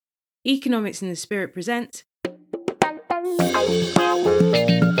Economics in the Spirit present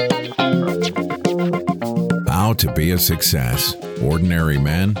How to Be a Success. Ordinary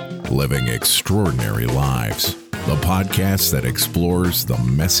men living extraordinary lives. The podcast that explores the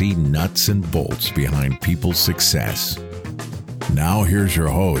messy nuts and bolts behind people's success. Now here's your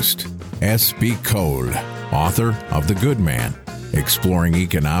host, S.B. Cole, author of The Good Man, Exploring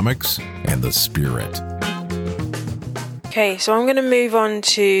Economics and the Spirit. Okay, so I'm going to move on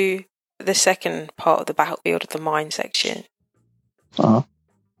to the second part of the battlefield of the mind section. Uh-huh.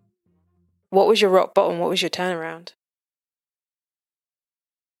 What was your rock bottom? What was your turnaround?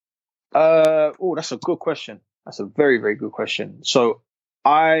 That's a good question. That's a very, very good question. So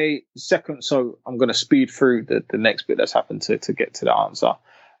I'm going to speed through the next bit that's happened to get to the answer.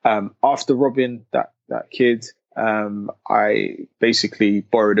 After robbing that kid, I basically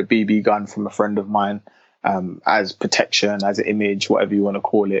borrowed a BB gun from a friend of mine, as protection, as an image, whatever you want to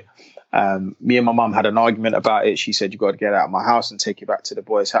call it. Me and my mum had an argument about it. She said, "You got to get out of my house and take it back to the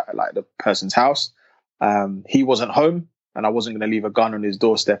the person's house." He wasn't home, and I wasn't going to leave a gun on his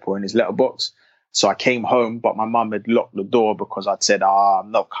doorstep or in his letterbox. So I came home, but my mum had locked the door because I'd said,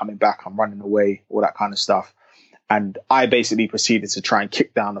 I'm not coming back. I'm running away, all that kind of stuff. And I basically proceeded to try and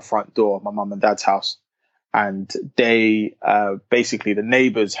kick down the front door of my mum and dad's house. And they, basically the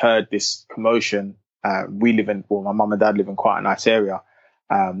neighbors heard this commotion. My mum and dad live in quite a nice area.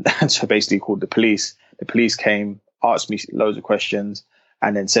 And so basically called the police. The police came, asked me loads of questions,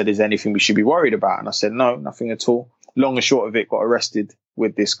 and then said, "Is there anything we should be worried about?" And I said, "No, nothing at all." Long and short of it, got arrested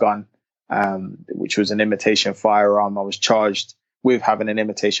with this gun, which was an imitation firearm. I was charged with having an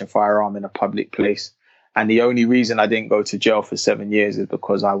imitation firearm in a public place. And the only reason I didn't go to jail for 7 years is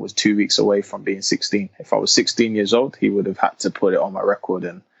because I was 2 weeks away from being 16. If I was 16 years old, he would have had to put it on my record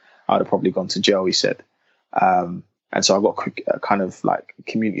and I'd have probably gone to jail, he said. And so I got kind of like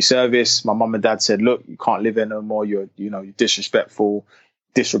community service. My mum and dad said, "Look, you can't live here no more. You're disrespectful,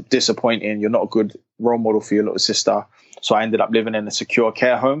 disappointing. You're not a good role model for your little sister." So I ended up living in a secure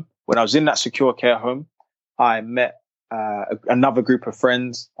care home. When I was in that secure care home, I met another group of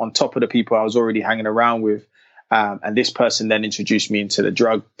friends on top of the people I was already hanging around with. And this person then introduced me into the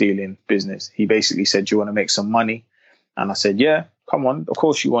drug dealing business. He basically said, "Do you want to make some money?" And I said, "Yeah, come on. Of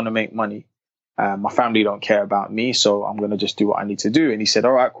course you want to make money. My family don't care about me, so I'm going to just do what I need to do." And he said,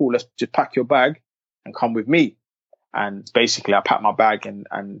 "All right, cool. Let's just pack your bag and come with me." And basically I packed my bag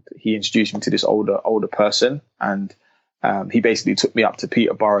and he introduced me to this older person. And he basically took me up to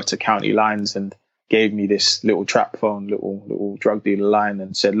Peterborough to county lines and gave me this little trap phone, little drug dealer line,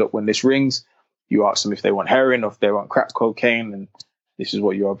 and said, "Look, when this rings, you ask them if they want heroin or if they want crack cocaine. And this is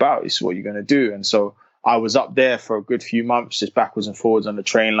what you're about. This is what you're going to do." And so I was up there for a good few months, just backwards and forwards on the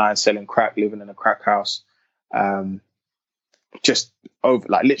train line, selling crack, living in a crack house.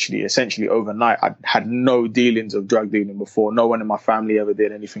 Essentially overnight. I had no dealings of drug dealing before. No one in my family ever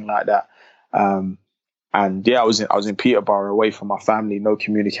did anything like that. And yeah, I was in Peterborough, away from my family, no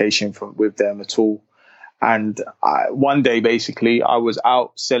communication with them at all. And one day, basically, I was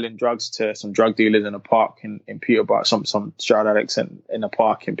out selling drugs to some drug dealers in a park in Peterborough, some drug addicts in a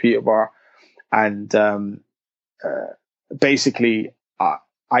park in Peterborough. And basically,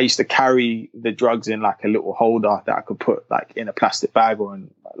 I used to carry the drugs in like a little holder that I could put like in a plastic bag or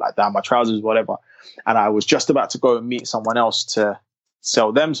in, like down my trousers, whatever. And I was just about to go and meet someone else to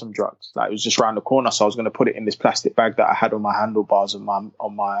sell them some drugs. Like, it was just around the corner, so I was going to put it in this plastic bag that I had on my handlebars on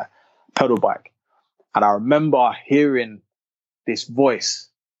my pedal bike. And I remember hearing this voice,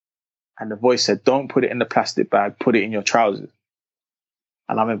 and the voice said, "Don't put it in the plastic bag, put it in your trousers."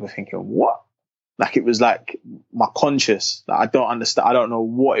 And I remember thinking, what? Like, it was like my conscious. Like, I don't understand. I don't know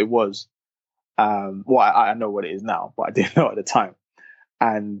what it was. I know what it is now, but I didn't know at the time.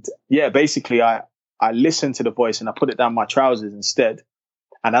 And yeah, basically I listened to the voice and I put it down my trousers instead.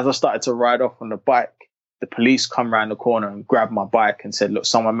 And as I started to ride off on the bike, the police come around the corner and grabbed my bike and said, "Look,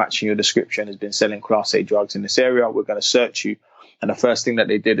 someone matching your description has been selling Class A drugs in this area. We're going to search you." And the first thing that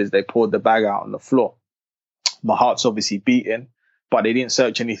they did is they poured the bag out on the floor. My heart's obviously beating, but they didn't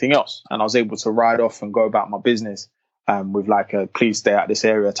search anything else. And I was able to ride off and go about my business with like a "please stay out this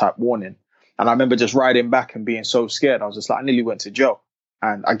area" type warning. And I remember just riding back and being so scared. I was just like, I nearly went to jail.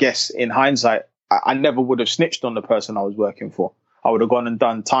 And I guess in hindsight, I never would have snitched on the person I was working for. I would have gone and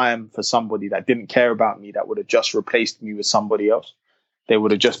done time for somebody that didn't care about me, that would have just replaced me with somebody else. They would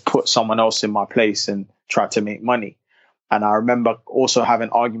have just put someone else in my place and tried to make money. And I remember also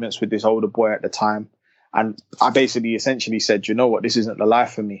having arguments with this older boy at the time. And I basically essentially said, "You know what, this isn't the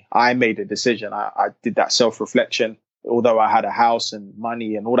life for me." I made a decision. I did that self-reflection. Although I had a house and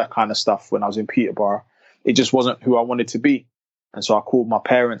money and all that kind of stuff when I was in Peterborough, it just wasn't who I wanted to be. And so I called my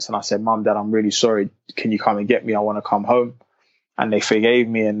parents and I said, Mum, Dad, I'm really sorry. Can you come and get me? I want to come home. And they forgave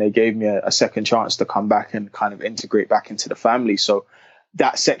me and they gave me a second chance to come back and kind of integrate back into the family. So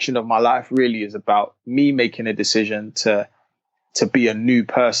that section of my life really is about me making a decision to be a new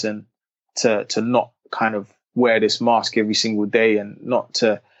person, to not kind of wear this mask every single day, and not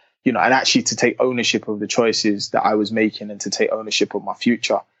to, and actually to take ownership of the choices that I was making and to take ownership of my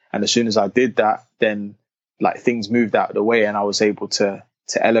future. And as soon as I did that, then like things moved out of the way and I was able to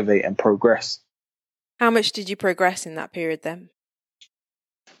elevate and progress. How much did you progress in that period then?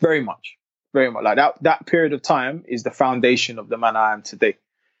 Very much. Like that period of time is the foundation of the man I am today.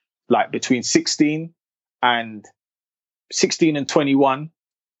 Like between 16 and 21,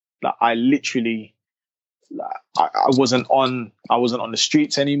 like I literally, I wasn't on the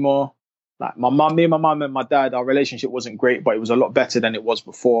streets anymore. Like me and my mum and my dad, our relationship wasn't great, but it was a lot better than it was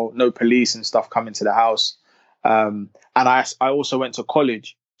before. No police and stuff coming to the house. And I also went to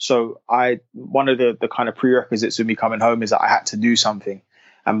college. So one of the kind of prerequisites of me coming home is that I had to do something.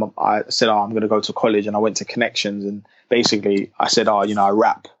 And I said, I'm going to go to college. And I went to Connections. And basically I said, I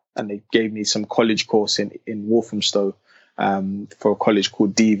rap. And they gave me some college course in Walthamstow for a college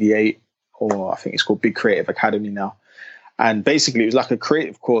called DV8, or I think it's called Big Creative Academy now. And basically it was like a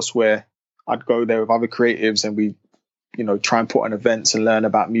creative course where I'd go there with other creatives and we, try and put on events and learn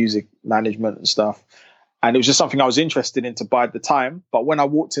about music management and stuff. And it was just something I was interested in to buy at the time. But when I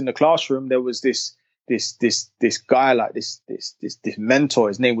walked in the classroom, there was this guy, like this mentor.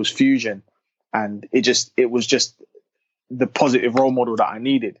 His name was Fusion, and it was just the positive role model that I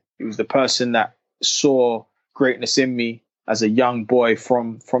needed. It was the person that saw greatness in me as a young boy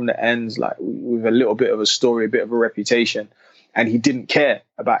from the ends, like with a little bit of a story, a bit of a reputation, and he didn't care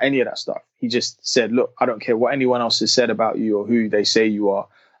about any of that stuff. He just said, "Look, I don't care what anyone else has said about you or who they say you are.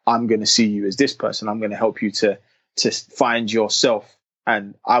 I'm going to see you as this person. I'm going to help you to find yourself,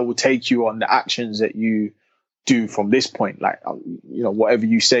 and I will take you on the actions that you do from this point. Like, whatever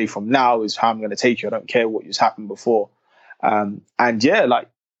you say from now is how I'm going to take you. I don't care what has happened before." And yeah, like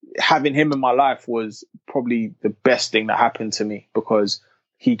having him in my life was probably the best thing that happened to me, because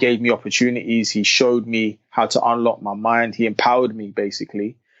he gave me opportunities. He showed me how to unlock my mind. He empowered me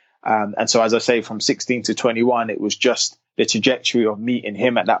basically. And so, as I say, from 16 to 21, it was just the trajectory of meeting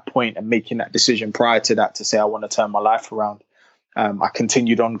him at that point and making that decision prior to that to say, I want to turn my life around. I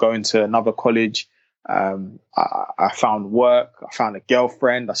continued on going to another college. I found work. I found a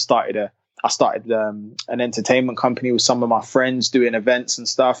girlfriend. I started an entertainment company with some of my friends, doing events and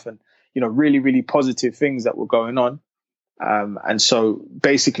stuff, and really, really positive things that were going on. And so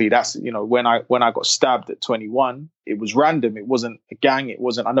basically that's, when I got stabbed at 21, it was random. It wasn't a gang. It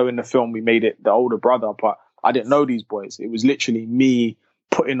wasn't, I know in the film we made it the older brother, but I didn't know these boys. It was literally me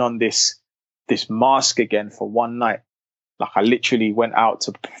putting on this mask again for one night. Like I literally went out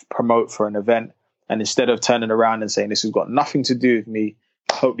to promote for an event, and instead of turning around and saying, this has got nothing to do with me,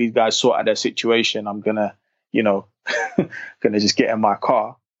 I hope these guys sort out their situation, I'm gonna just get in my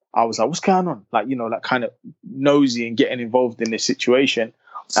car. I was like, what's going on? Like, like kind of nosy and getting involved in this situation.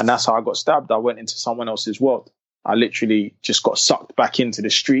 And that's how I got stabbed. I went into someone else's world. I literally just got sucked back into the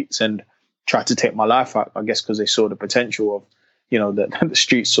streets and tried to take my life out, I guess, because they saw the potential of, the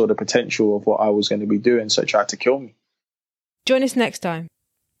streets saw the potential of what I was going to be doing. So tried to kill me. Join us next time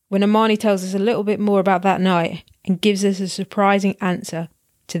when Amani tells us a little bit more about that night and gives us a surprising answer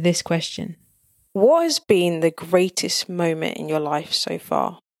to this question. What has been the greatest moment in your life so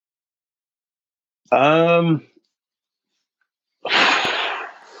far?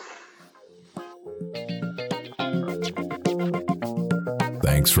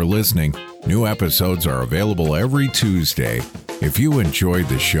 Thanks for listening. New episodes are available every Tuesday. If you enjoyed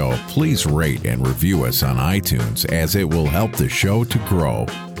the show, please rate and review us on iTunes, as it will help the show to grow.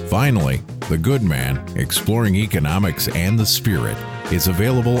 Finally, The Good Man, Exploring Economics and the Spirit, is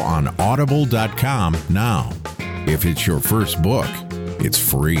available on audible.com now. If it's your first book, it's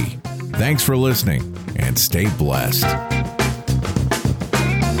free. Thanks for listening, and stay blessed.